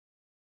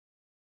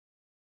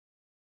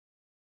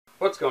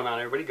What's going on,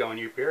 everybody? Going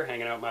Yooper,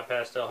 hanging out with my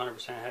pastel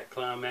 100% het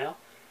clown male.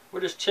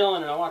 We're just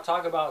chilling, and I want to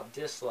talk about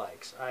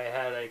dislikes. I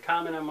had a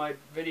comment on my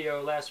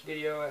last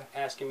video,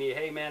 asking me,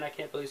 hey man, I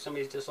can't believe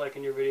somebody's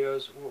disliking your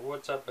videos.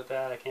 What's up with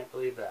that? I can't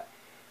believe that.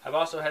 I've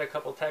also had a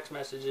couple text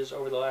messages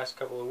over the last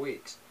couple of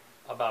weeks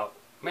about,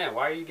 man,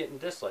 why are you getting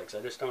dislikes?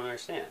 I just don't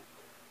understand.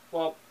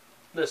 Well,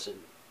 listen,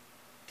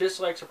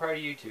 dislikes are part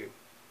of YouTube.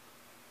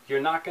 You're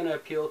not going to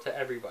appeal to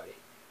everybody.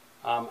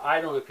 I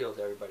don't appeal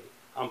to everybody.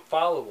 I'm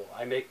followable.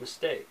 I make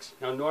mistakes.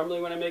 Now,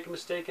 normally when I make a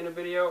mistake in a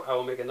video, I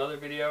will make another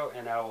video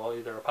and I will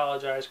either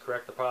apologize,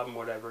 correct the problem,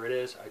 whatever it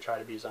is. I try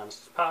to be as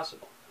honest as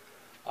possible.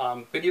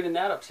 But even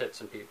that upsets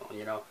some people,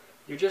 you know.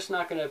 You're just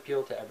not going to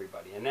appeal to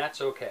everybody, and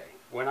that's okay.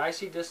 When I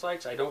see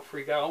dislikes, I don't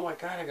freak out. Oh my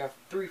God, I got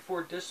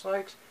 3-4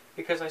 dislikes,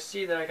 because I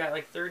see that I got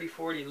like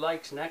 30-40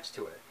 likes next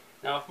to it.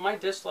 Now, if my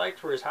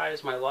dislikes were as high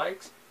as my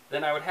likes,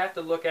 then I would have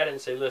to look at it and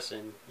say,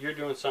 listen, you're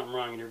doing something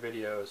wrong in your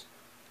videos,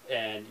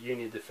 and you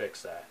need to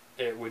fix that.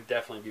 It would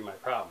definitely be my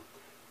problem.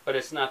 But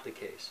it's not the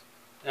case.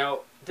 Now,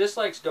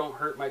 dislikes don't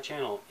hurt my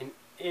channel in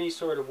any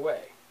sort of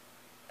way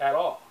at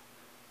all.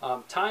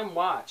 Time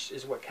watched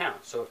is what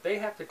counts. So if they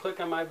have to click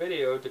on my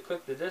video to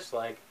click the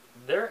dislike,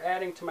 they're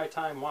adding to my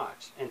time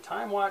watched. And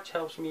time watch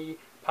helps me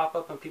pop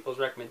up on people's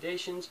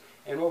recommendations,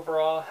 and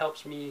overall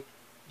helps me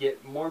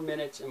get more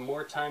minutes and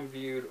more time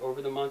viewed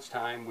over the month's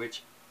time,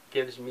 which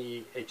gives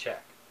me a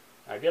check.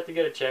 I've yet to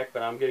get a check,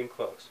 but I'm getting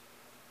close.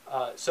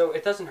 So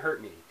it doesn't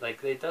hurt me.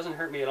 Like, it doesn't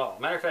hurt me at all.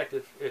 Matter of fact,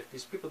 if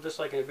these people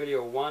disliking a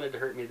video wanted to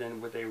hurt me,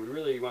 then what they would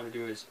really want to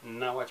do is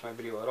not watch my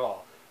video at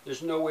all.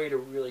 There's no way to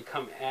really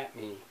come at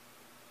me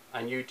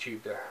on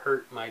YouTube to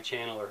hurt my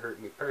channel or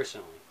hurt me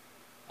personally,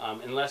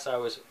 unless I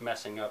was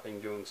messing up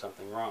and doing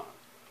something wrong.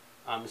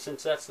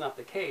 Since that's not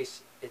the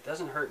case, it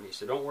doesn't hurt me,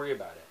 so don't worry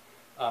about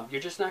it.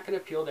 You're just not going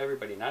to appeal to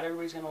everybody. Not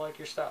everybody's going to like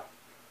your stuff.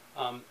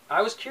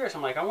 I was curious.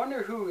 I'm like, I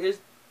wonder who is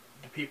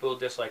the people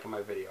disliking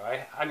my video.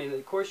 I mean,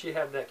 of course you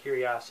have that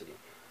curiosity.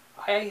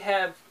 I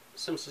have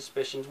some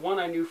suspicions. One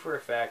I knew for a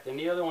fact, and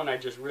the other one I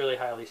just really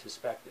highly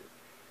suspected.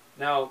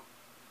 Now,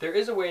 there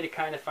is a way to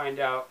kind of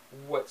find out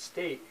what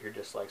state your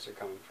dislikes are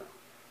coming from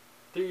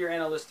through your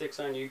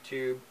analytics on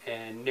YouTube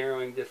and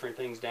narrowing different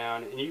things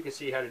down, and you can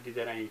see how to do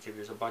that on YouTube.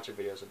 There's a bunch of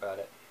videos about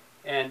it.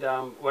 And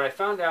what I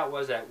found out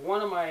was that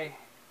one of my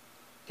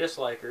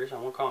dislikers, I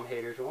won't call them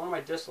haters, but one of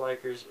my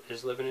dislikers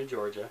is living in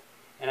Georgia,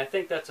 and I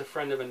think that's a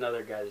friend of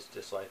another guy that's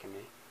disliking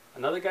me.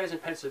 Another guy's in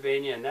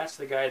Pennsylvania, and that's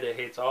the guy that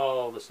hates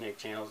all the snake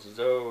channels. He's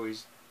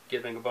always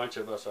giving a bunch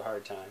of us a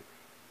hard time.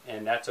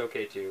 And that's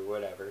okay too,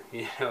 whatever.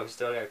 You know,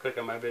 still gotta click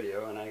on my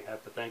video, and I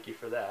have to thank you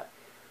for that.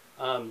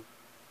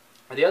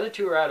 The other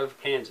two are out of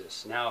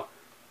Kansas. Now,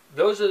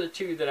 those are the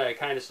two that I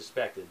kind of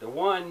suspected. The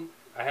one,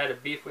 I had a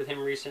beef with him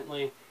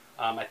recently.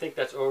 I think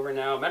that's over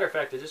now. Matter of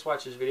fact, I just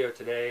watched his video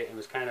today, and it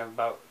was kind of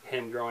about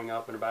him growing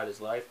up and about his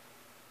life.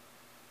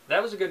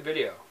 That was a good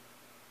video.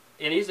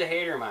 And he's a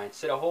hater of mine.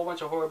 Said a whole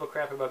bunch of horrible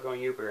crap about going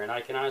Yooper, and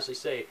I can honestly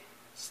say,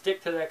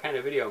 stick to that kind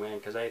of video, man,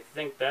 because I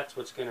think that's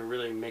what's going to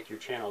really make your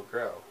channel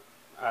grow.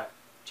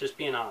 Just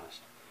being honest.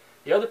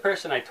 The other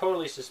person I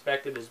totally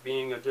suspected as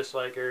being a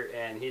disliker,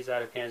 and he's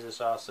out of Kansas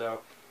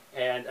also.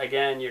 And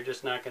again, you're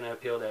just not going to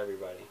appeal to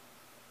everybody.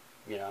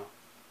 You know,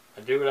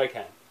 I do what I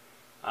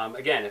can.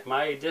 Again, if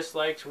my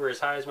dislikes were as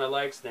high as my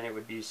likes, then it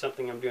would be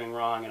something I'm doing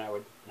wrong, and I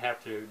would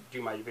have to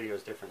do my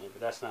videos differently.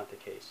 But that's not the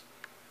case.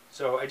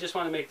 So I just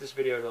want to make this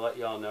video to let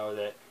you all know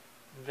that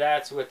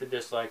that's what the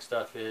dislike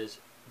stuff is.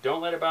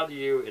 Don't let it bother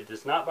you. It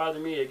does not bother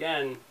me.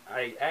 Again,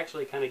 I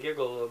actually kind of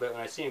giggle a little bit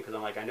when I see them, because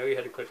I'm like, I know you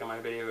had to click on my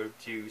video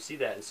to see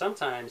that. And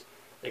sometimes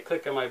they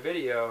click on my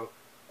video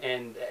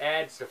and the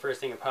ad's the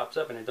first thing that pops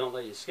up, and it don't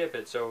let you skip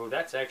it. So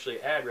that's actually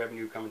ad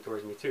revenue coming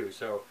towards me too.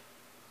 So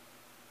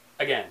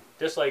again,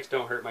 dislikes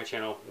don't hurt my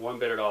channel one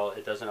bit at all.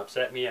 It doesn't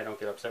upset me. I don't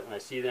get upset when I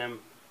see them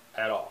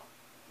at all.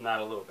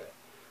 Not a little bit.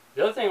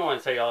 The other thing I want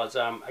to tell y'all is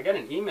I got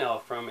an email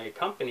from a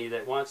company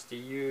that wants to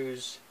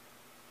use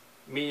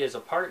me as a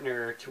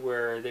partner, to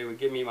where they would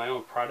give me my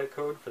own product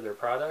code for their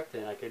product,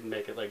 and I could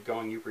make it like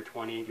going Yooper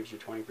 20, gives you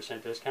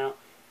 20% discount.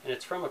 And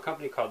it's from a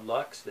company called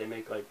Lux. They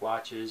make like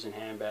watches and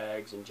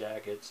handbags and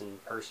jackets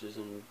and purses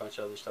and a bunch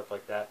of other stuff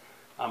like that.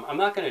 I'm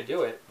not going to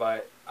do it,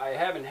 but I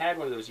haven't had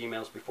one of those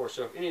emails before,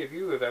 so if any of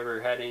you have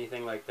ever had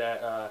anything like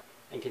that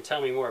and can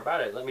tell me more about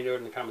it, let me know it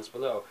in the comments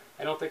below.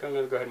 I don't think I'm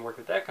going to go ahead and work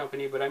with that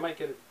company, but I might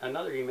get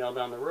another email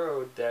down the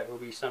road that will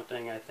be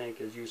something I think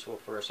is useful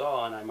for us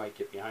all, and I might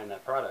get behind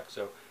that product.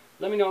 So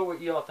let me know what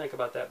you all think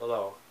about that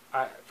below.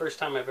 First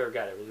time I've ever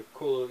got it. It was a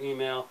cool little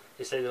email.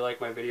 They say they like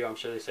my video. I'm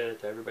sure they said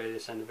it to everybody they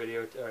send a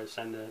video to, or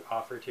send an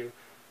offer to.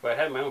 But I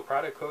had my own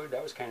product code.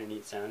 That was kind of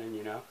neat sounding,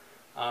 you know.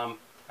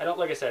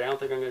 Like I said, I don't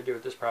think I'm going to do it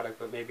with this product,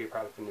 but maybe a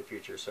product in the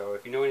future. So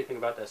if you know anything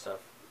about that stuff,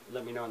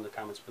 let me know in the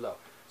comments below.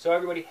 So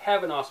everybody,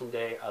 have an awesome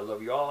day. I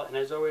love you all, and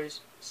as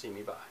always, see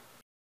me bye.